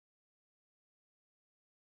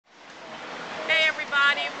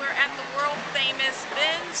name is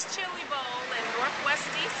Ben's Chili Bowl in Northwest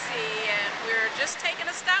DC, and we're just taking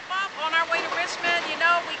a stop off on our way to Richmond. You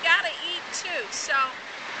know, we gotta eat too, so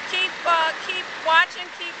keep watching,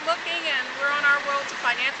 keep looking, and we're on our road to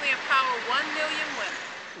financially empower 1 million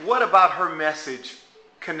women. What about her message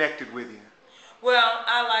connected with you? Well,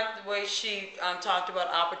 I like the way she talked about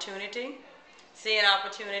opportunity, seeing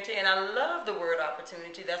opportunity, and I love the word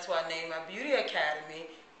opportunity. That's why I named my beauty academy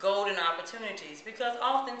Golden Opportunities, because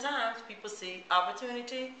oftentimes people see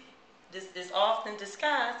opportunity, this often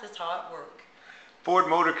disguised as hard work. Ford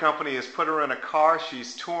Motor Company has put her in a car.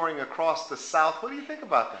 She's touring across the South. What do you think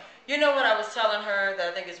about that? You know what I was telling her that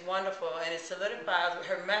I think is wonderful, and it solidifies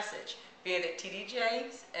her message, being that T.D.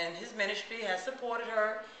 Jakes and his ministry has supported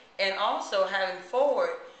her, and also having Ford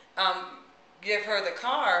give her the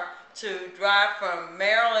car to drive from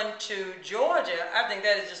Maryland to Georgia. I think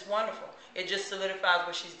that is just wonderful. It just solidifies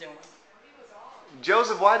what she's doing.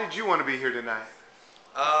 Joseph, why did you want to be here tonight?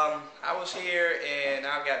 I was here and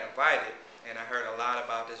I got invited, and I heard a lot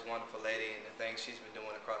about this wonderful lady and the things she's been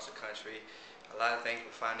doing across the country, a lot of things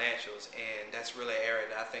with financials, and that's really an area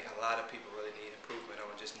that I think a lot of people really need improvement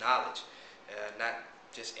on, just knowledge, not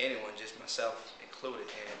just anyone, just myself included,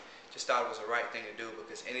 and just thought it was the right thing to do,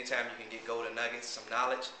 because anytime you can get golden nuggets, some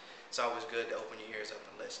knowledge, it's always good to open your ears up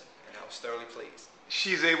and listen, and I was thoroughly pleased.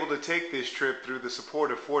 She's able to take this trip through the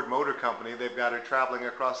support of Ford Motor Company. They've got her traveling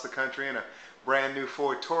across the country in a brand new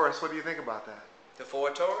Ford Taurus. What do you think about that? The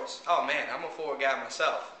Ford Taurus? Oh man, I'm a Ford guy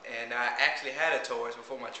myself, and I actually had a Taurus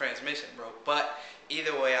before my transmission broke, but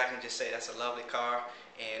either way I can just say that's a lovely car,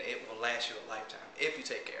 and it will last you a lifetime if you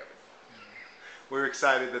take care of it. We're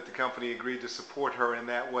excited that the company agreed to support her in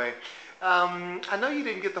that way. I know you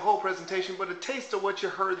didn't get the whole presentation, but a taste of what you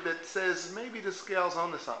heard that says maybe the scale's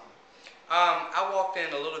onto something. I walked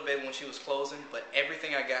in a little bit when she was closing, but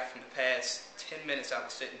everything I got from the past 10 minutes I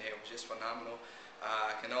was sitting here was just phenomenal.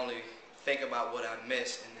 I can only think about what I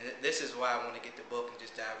missed, and this is why I want to get the book and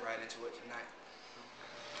just dive right into it tonight.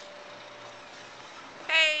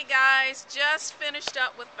 Hey guys, just finished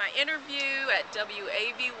up with my interview at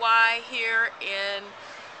WAVY here in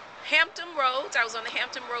Hampton Roads. I was on the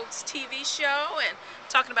Hampton Roads TV show and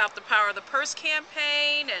talking about the Power of the Purse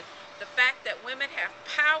campaign and the fact that women have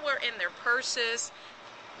power in their purses.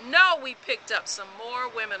 No, we picked up some more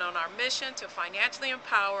women on our mission to financially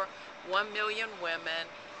empower 1 million women.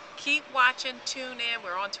 Keep watching, tune in.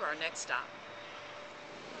 We're on to our next stop.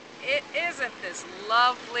 Isn't this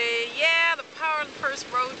lovely? Yeah, the Power of the Purse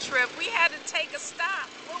road trip. We had to take a stop,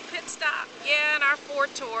 a little pit stop. Yeah, in our Ford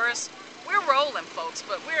Taurus. We're rolling, folks,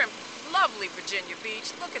 but we're in lovely Virginia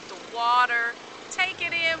Beach. Look at the water. Take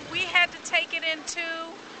it in. We had to take it in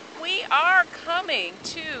too. We are coming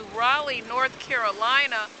to Raleigh, North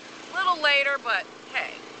Carolina a little later, but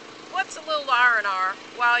hey, what's a little R&R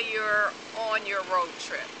while you're on your road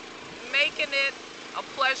trip? Making it a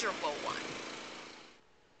pleasurable one.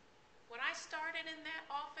 When I started in that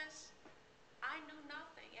office, I knew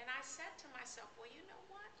nothing, and I said to myself, well, you know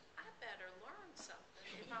what? I better learn something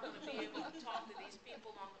if I'm going to be able to talk to these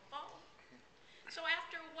people on the phone. So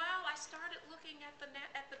after a while, I started looking at the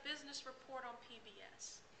business report on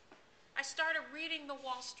PBS. I started reading the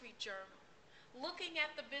Wall Street Journal, looking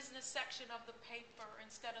at the business section of the paper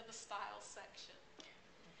instead of the style section.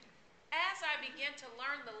 As I began to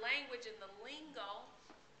learn the language and the lingo,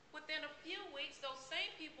 within a few weeks, those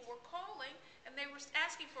same people were calling and they were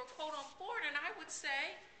asking for a quote on Ford, and I would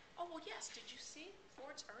say, oh, well, yes, did you see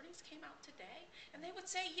Ford's earnings came out today? And they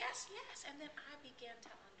would say, yes, yes. And then I began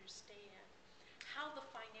to understand how the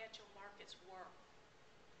financial markets work.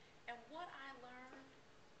 And what I learned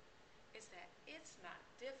is that it's not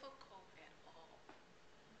difficult at all.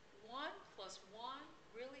 1 + 1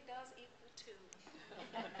 really does equal 2.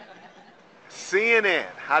 CNN,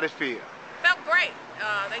 how'd it feel? Felt great.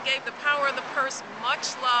 They gave the Power of the Purse much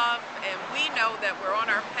love, and we know that we're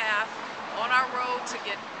on our path, on our road to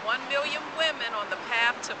get 1 million women on the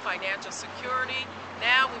path to financial security.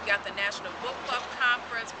 Now we've got the National Book Club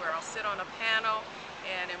Conference where I'll sit on a panel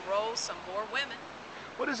and enroll some more women.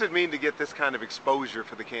 What does it mean to get this kind of exposure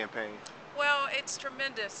for the campaign? Well, it's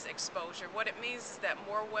tremendous exposure. What it means is that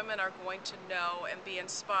more women are going to know and be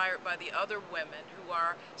inspired by the other women who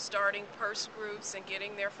are starting purse groups and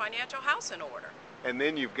getting their financial house in order. And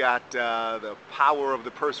then you've got the Power of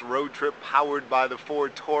the Purse road trip powered by the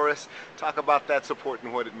Ford Taurus. Talk about that support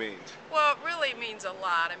and what it means. Well, it really means a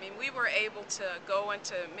lot. I mean, we were able to go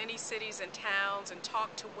into many cities and towns and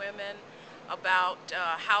talk to women about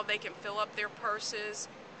how they can fill up their purses,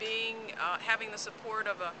 having the support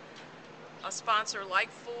of a sponsor like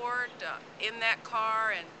Ford in that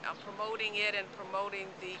car and promoting it and promoting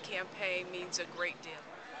the campaign means a great deal.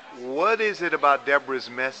 What is it about Deborah's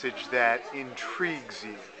message that intrigues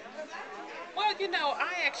you? Well, you know,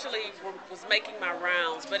 I actually was making my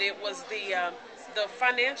rounds, but it was the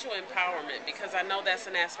financial empowerment, because I know that's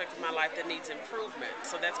an aspect of my life that needs improvement.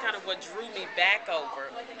 So that's kind of what drew me back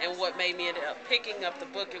over and what made me end up picking up the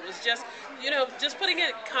book. It was just, you know, just putting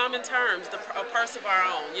it in common terms, a purse of our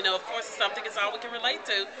own. You know, of course, something is all we can relate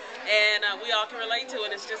to, and we all can relate to,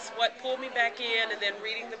 and it's just what pulled me back in, and then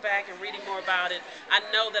reading the back and reading more about it, I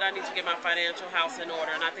know that I need to get my financial house in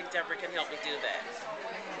order, and I think Deborah can help me do that.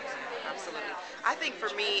 Absolutely. I think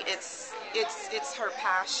for me, it's her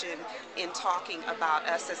passion in talking about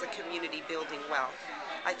us as a community building wealth.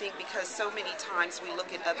 I think because so many times we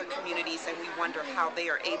look at other communities and we wonder how they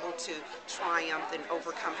are able to triumph and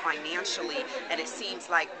overcome financially, and it seems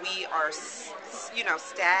like we are,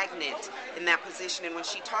 stagnant in that position. And when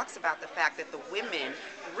she talks about the fact that the women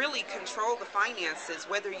really control the finances,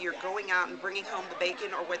 whether you're going out and bringing home the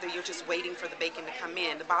bacon or whether you're just waiting for the bacon to come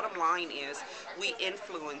in, the bottom line is we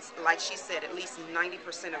influence, like she said, at least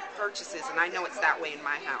 90% of purchases, and I know it's that way in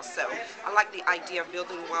my house. So I like the idea of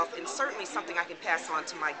building wealth, and certainly something I can pass on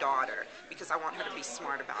to my daughter because I want her to be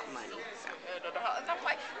smart about money. So. I'm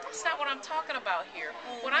like, that's not what I'm talking about here.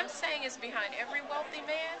 What I'm saying is behind every wealthy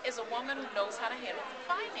man is a woman who knows how to handle the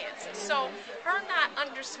finances. So her not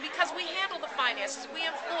because we handle the finances, we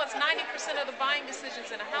influence 90% of the buying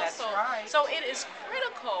decisions in a household. That's right. So it is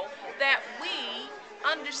critical that we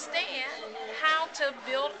understand how to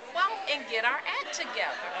build wealth and get our act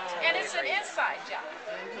together. And it's an inside job.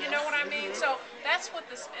 You know what I mean? So that's what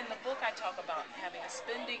in the book I talk about, having a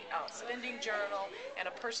spending journal and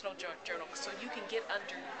a personal journal, so you can get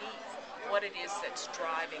underneath what it is that's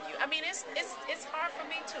driving you. I mean, it's hard for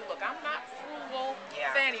me too. Look, I'm not frugal,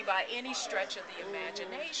 Fanny, by any stretch of the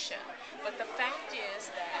imagination. But the fact is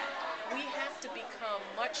that we have to become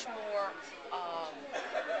much more,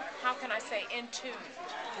 how can I say, in tune.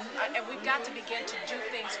 And we've got to begin to do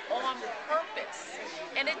things on purpose.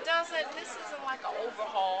 And this isn't like an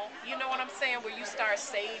overhaul, you know what I'm saying, where you start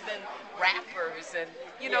saving wrappers and,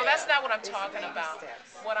 that's not what I'm talking about.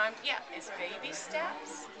 It's baby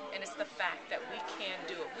steps, and it's the fact that we can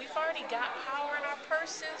do it. We've already got power in our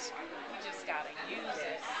purses, we just got to use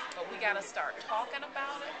it. But we got to start talking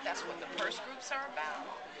about it. That's what the purse groups are about.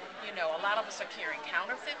 A lot of us are carrying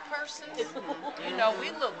counterfeit purses. We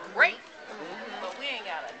look great, but we ain't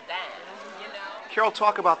got a dime, Carol,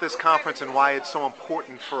 talk about this conference and why it's so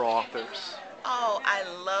important for authors. Oh, I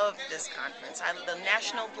love this conference. The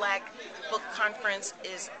National Black Book Conference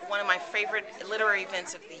is one of my favorite literary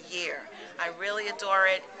events of the year. I really adore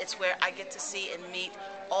it. It's where I get to see and meet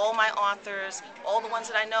all my authors, all the ones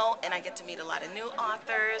that I know, and I get to meet a lot of new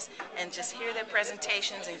authors and just hear their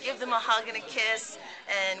presentations and give them a hug and a kiss,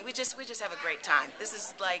 and we just have a great time. This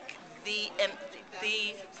is like the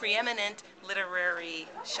preeminent literary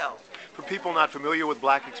show. For people not familiar with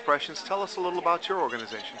Black Expressions, tell us a little about your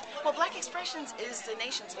organization. Well, Black Expressions is the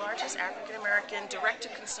nation's largest African-American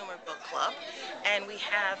direct-to-consumer book club, and we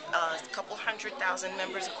have a couple 100,000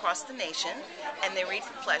 members across the nation, and they read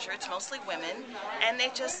for pleasure. It's mostly women, and they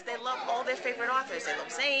love all their favorite authors. They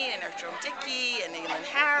love Zane and Jerome Dickey and England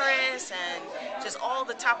Harris and just all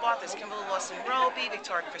the top authors, Kimberly Lawson Roby,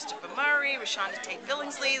 Victoria Christopher Murray, Rashonda Tate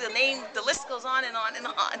Billingsley. The list goes on and on and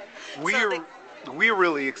on. We're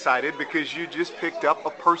really excited because you just picked up A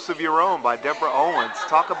Purse of Your Own by Deborah Owens.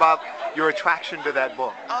 Talk about your attraction to that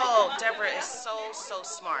book. Oh, Deborah is so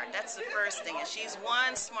smart. That's the first thing. And she's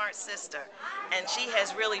one smart sister. And she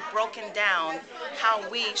has really broken down how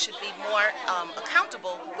we should be more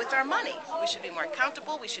accountable with our money. We should be more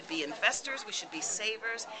accountable. We should be investors. We should be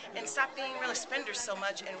savers. And stop being really spenders so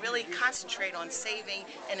much and really concentrate on saving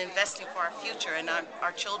and investing for our future and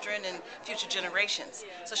our children and future generations.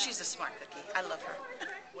 So she's a smart cookie. I love her.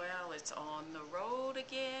 Well, it's on the road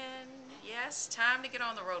again. Yes, time to get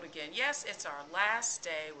on the road again. Yes, it's our last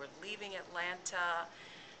day. We're leaving Atlanta.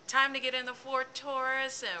 Time to get in the Ford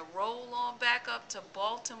Taurus and roll on back up to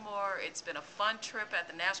Baltimore. It's been a fun trip at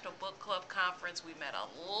the National Book Club Conference. We met a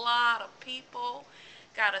lot of people,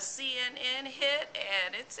 got a CNN hit,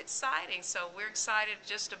 and it's exciting. So we're excited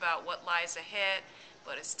just about what lies ahead,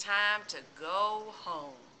 but it's time to go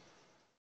home.